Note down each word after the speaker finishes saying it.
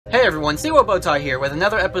Hey everyone, Seawell Bowtie here with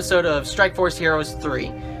another episode of Strike Force Heroes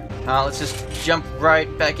 3. Let's just jump right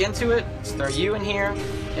back into it. Let's throw you in here,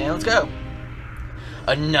 and let's go.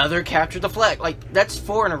 Another capture the flag. Like, that's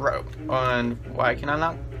 4 in a row. And why can I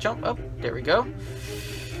not jump up? There we go.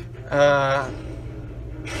 I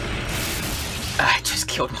just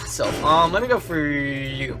killed myself. Let me go for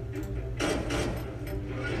you.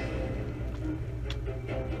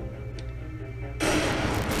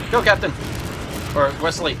 Go, Captain. Or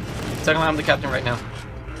Wesley. Technically, I'm the captain right now.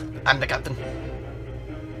 I'm the captain.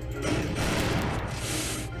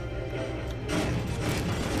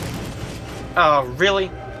 Oh,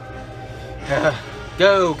 really?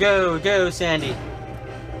 Go, go, go, Sandy.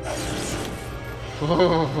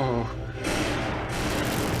 Oh.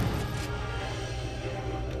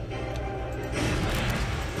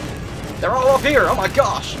 They're all up here. Oh my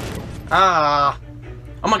gosh. Oh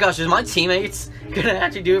my gosh, is my teammates gonna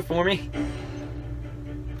actually do it for me?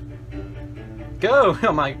 Go!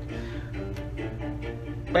 Oh my...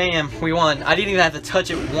 Bam! We won. I didn't even have to touch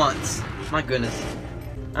it once. My goodness.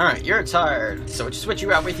 Alright, you're tired. So let's switch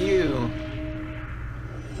you out with you.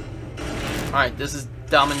 Alright, this is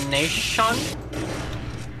Domination.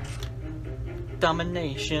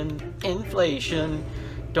 Domination. Inflation.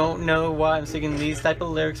 Don't know why I'm singing these type of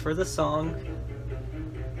lyrics for the song.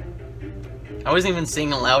 I wasn't even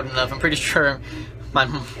singing loud enough. I'm pretty sure my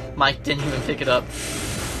mic didn't even pick it up.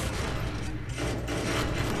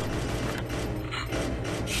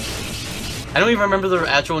 I don't even remember the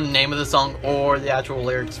actual name of the song or the actual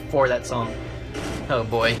lyrics for that song. Oh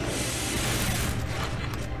boy.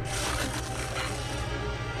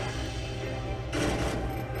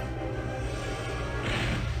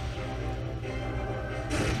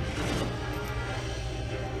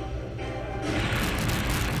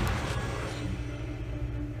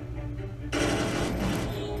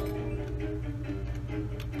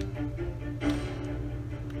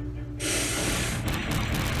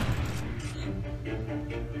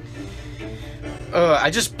 I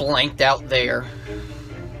just blanked out there.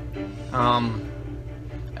 I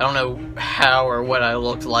don't know how or what I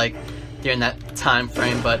looked like during that time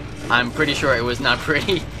frame, but I'm pretty sure it was not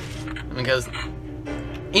pretty. Because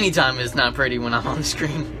any time is not pretty when I'm on the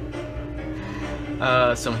screen.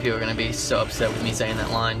 Some people are gonna be so upset with me saying that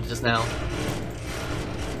line just now.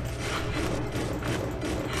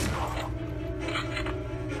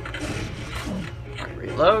 Alright,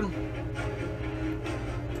 reload.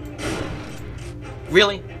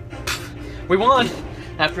 Really? We won!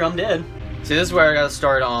 After I'm dead. See, this is where I gotta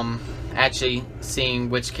start, actually seeing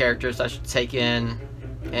which characters I should take in.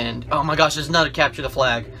 And, oh my gosh, there's another capture the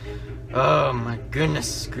flag. Oh my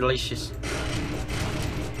goodness gracious.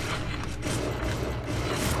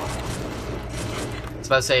 I was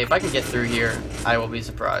about to say, if I can get through here, I will be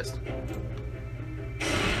surprised.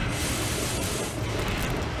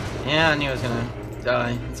 Yeah, I knew I was gonna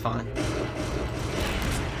die. It's fine.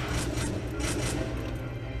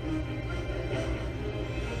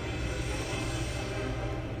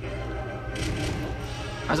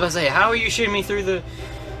 I was about to say, how are you shooting me through the...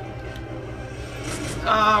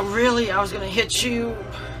 Oh, really? I was gonna hit you.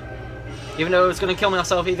 Even though it's gonna kill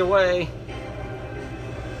myself either way.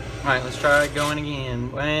 Alright, let's try going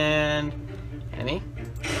again. And... Any?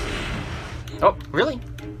 Oh, really?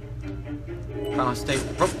 Oh, stay...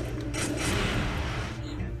 Oh.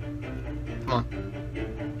 Come on.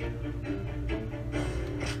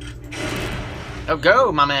 Oh, go,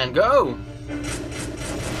 my man, go!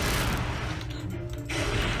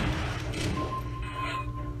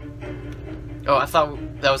 Oh, I thought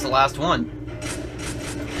that was the last one.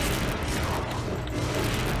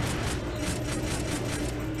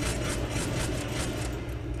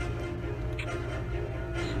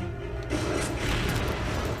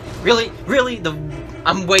 Really? Really?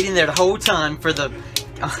 I'm waiting there the whole time for the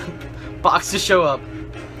box to show up.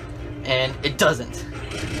 And it doesn't.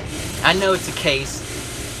 I know it's a case.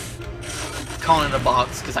 Calling it a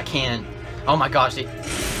box, because I can. Oh my gosh,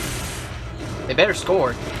 they better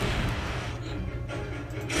score.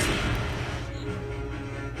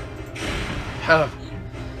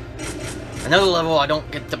 Another level I don't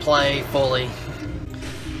get to play fully.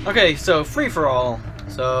 Okay, so free-for-all.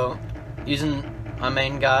 So, using my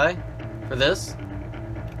main guy for this.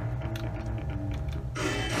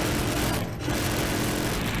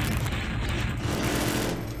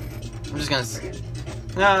 I'm just gonna...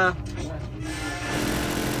 Nah.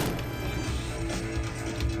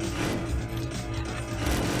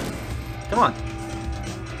 Come on.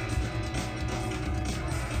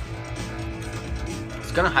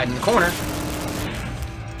 It's gonna hide in the corner.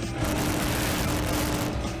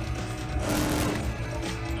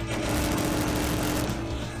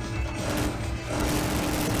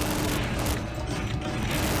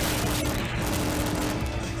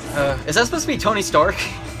 Is that supposed to be Tony Stark?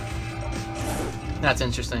 That's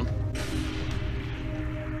interesting.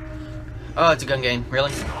 Oh, it's a gun game.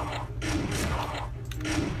 Really?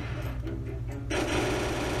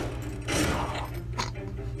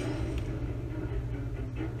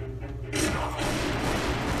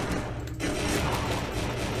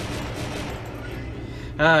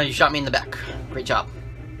 You shot me in the back. Great job.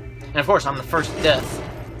 And of course, I'm the first death.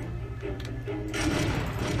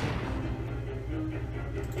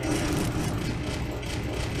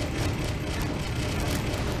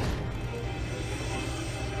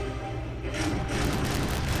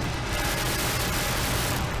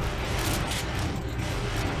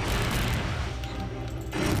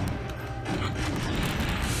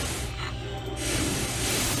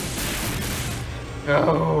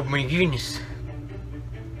 Oh my goodness.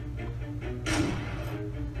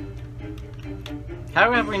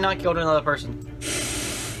 How have we not killed another person?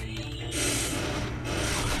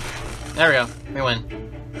 There we go. We win.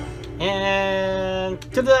 And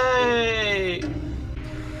today!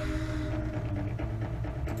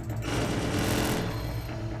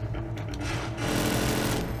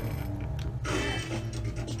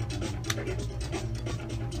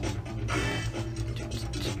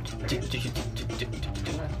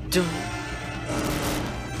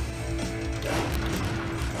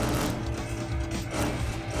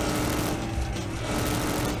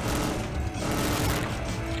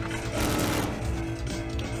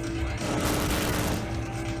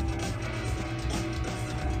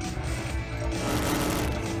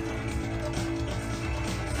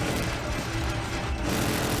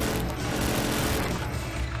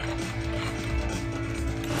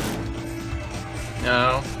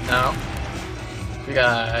 No, no. You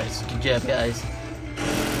guys, good job, guys.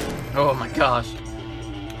 Oh my gosh.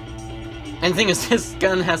 And the thing is, this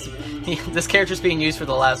gun has to, this character's being used for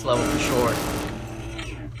the last level for sure.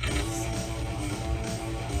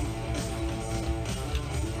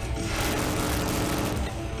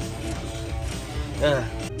 Ugh.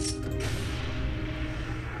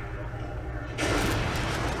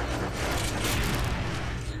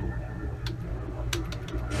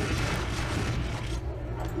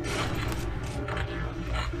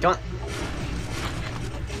 Come on.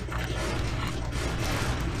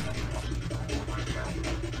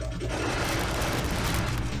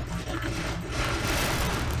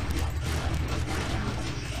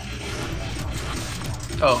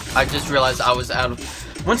 Oh, I just realized I was out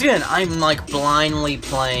of... Once again, I'm like blindly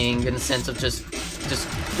playing in the sense of just,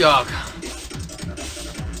 ugh.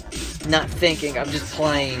 Not thinking, I'm just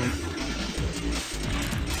playing.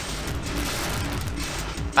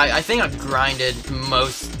 I think I've grinded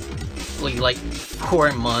mostly like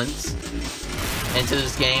 4 months into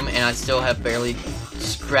this game, and I still have barely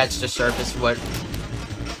scratched the surface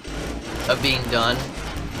of being done.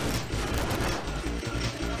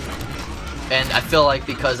 And I feel like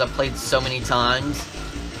because I've played so many times,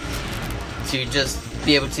 to just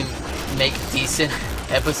be able to make decent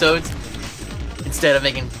episodes instead of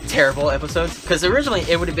making terrible episodes. Because originally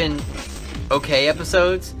it would have been okay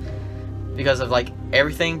episodes because of like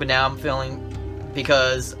everything, but now I'm feeling,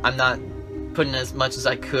 because I'm not putting as much as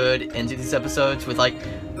I could into these episodes with like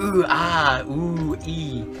ooh ah ooh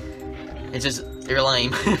ee. It's just, they're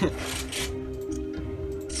lame.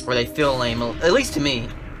 Or they feel lame, at least to me.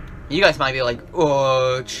 You guys might be like,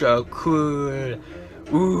 oh, it's so cool.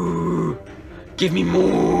 Ooh, give me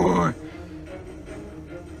more.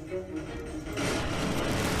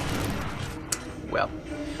 Well,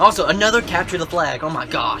 also another capture the flag. Oh my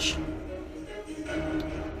gosh.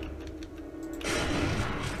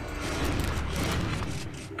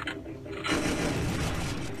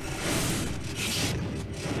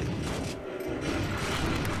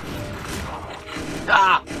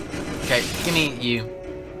 Ah! Okay, give me you.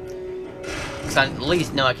 Because I at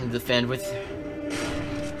least know I can defend with.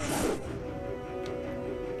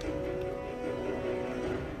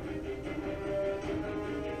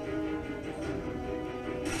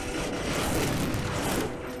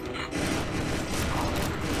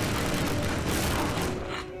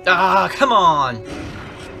 Ah, come on!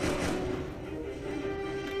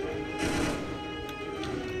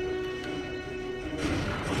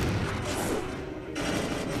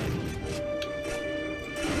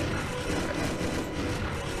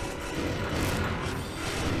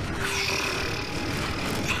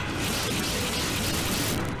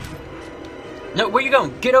 No, where you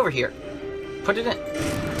going? Get over here. Put it in.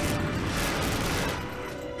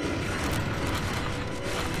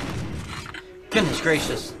 Goodness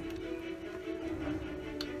gracious.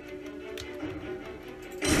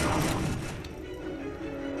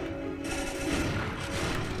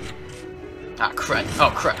 Ah, crud.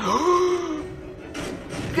 Oh, crud.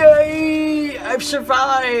 Yay! I've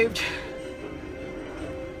survived!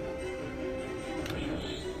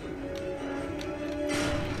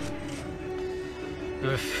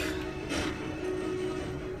 Oof.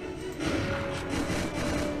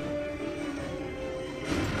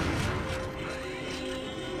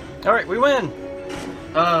 Alright, we win!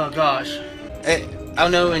 Oh gosh. I'll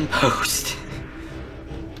know in post.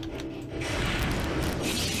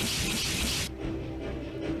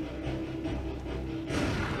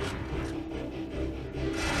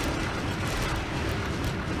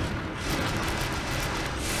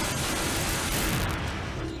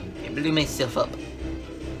 I blew myself up.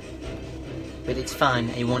 But it's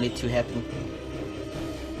fine, I want it to happen.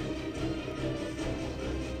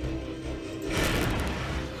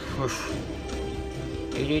 Oof.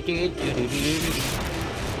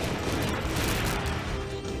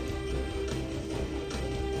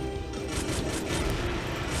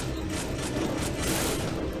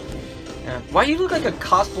 Why do you look like a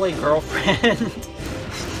cosplay girlfriend?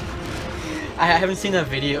 I haven't seen that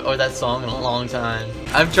video or that song in a long time.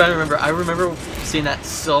 I'm trying to remember. I remember seeing that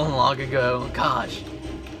so long ago. Gosh.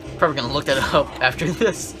 Probably gonna look that up after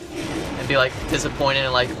this and be like disappointed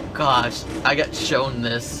and like, gosh, I got shown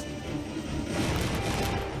this.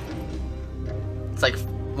 It's like,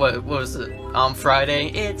 what was it? Friday.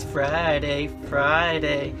 It's Friday,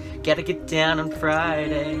 Friday. Gotta get down on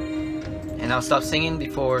Friday. And I'll stop singing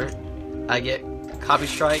before I get copy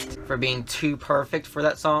striked for being too perfect for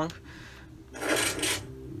that song.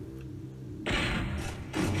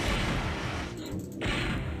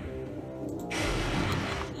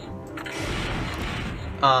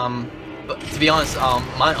 But to be honest,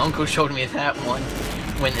 my uncle showed me that one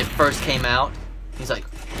when it first came out. He's like,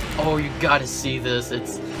 oh, you gotta see this,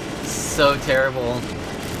 it's so terrible.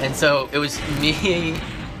 And so it was me,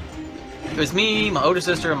 my older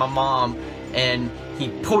sister, and my mom, and he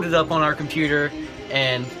pulled it up on our computer,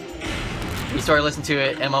 and we started listening to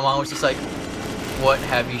it, and my mom was just like, what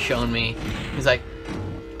have you shown me? He's like,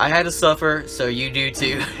 I had to suffer, so you do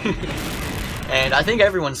too. And I think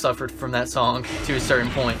everyone suffered from that song to a certain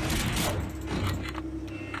point.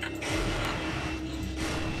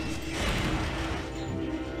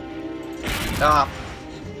 Ah.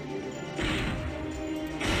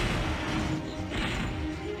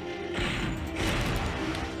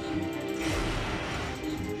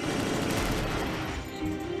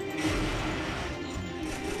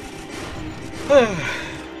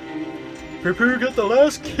 Prepare to get the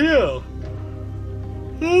last kill.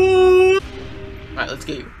 Alright, let's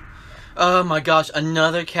go. Oh my gosh,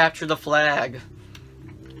 another capture the flag.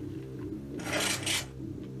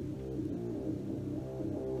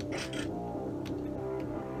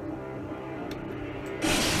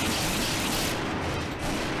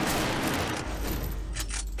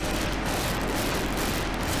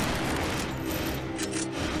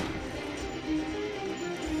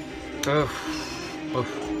 Oof. Oof.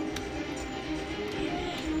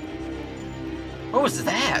 What was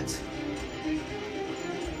that?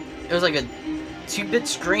 It was like a 2-bit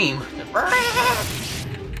scream.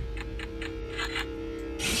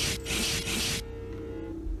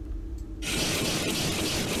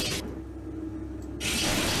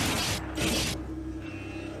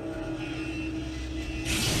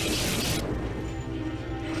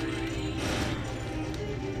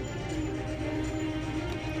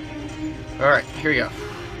 Alright, here we go.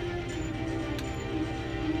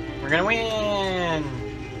 We're gonna win!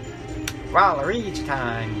 Waluigi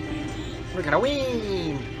time! We're gonna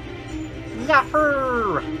win!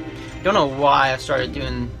 Yahoo! Don't know why I started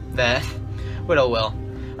doing that, but oh well.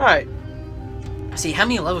 Alright. See, how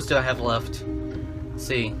many levels do I have left? Let's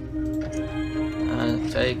see.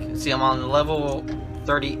 See, I'm on level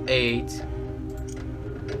 38.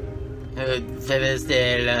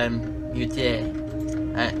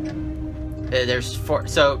 There's 4,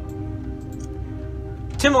 so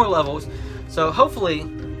 2 more levels. So hopefully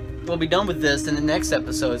we'll be done with this in the next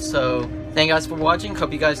episode. So thank you guys for watching.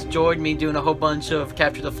 Hope you guys enjoyed me doing a whole bunch of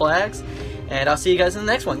capture the flags, and I'll see you guys in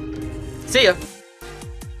the next one. See ya.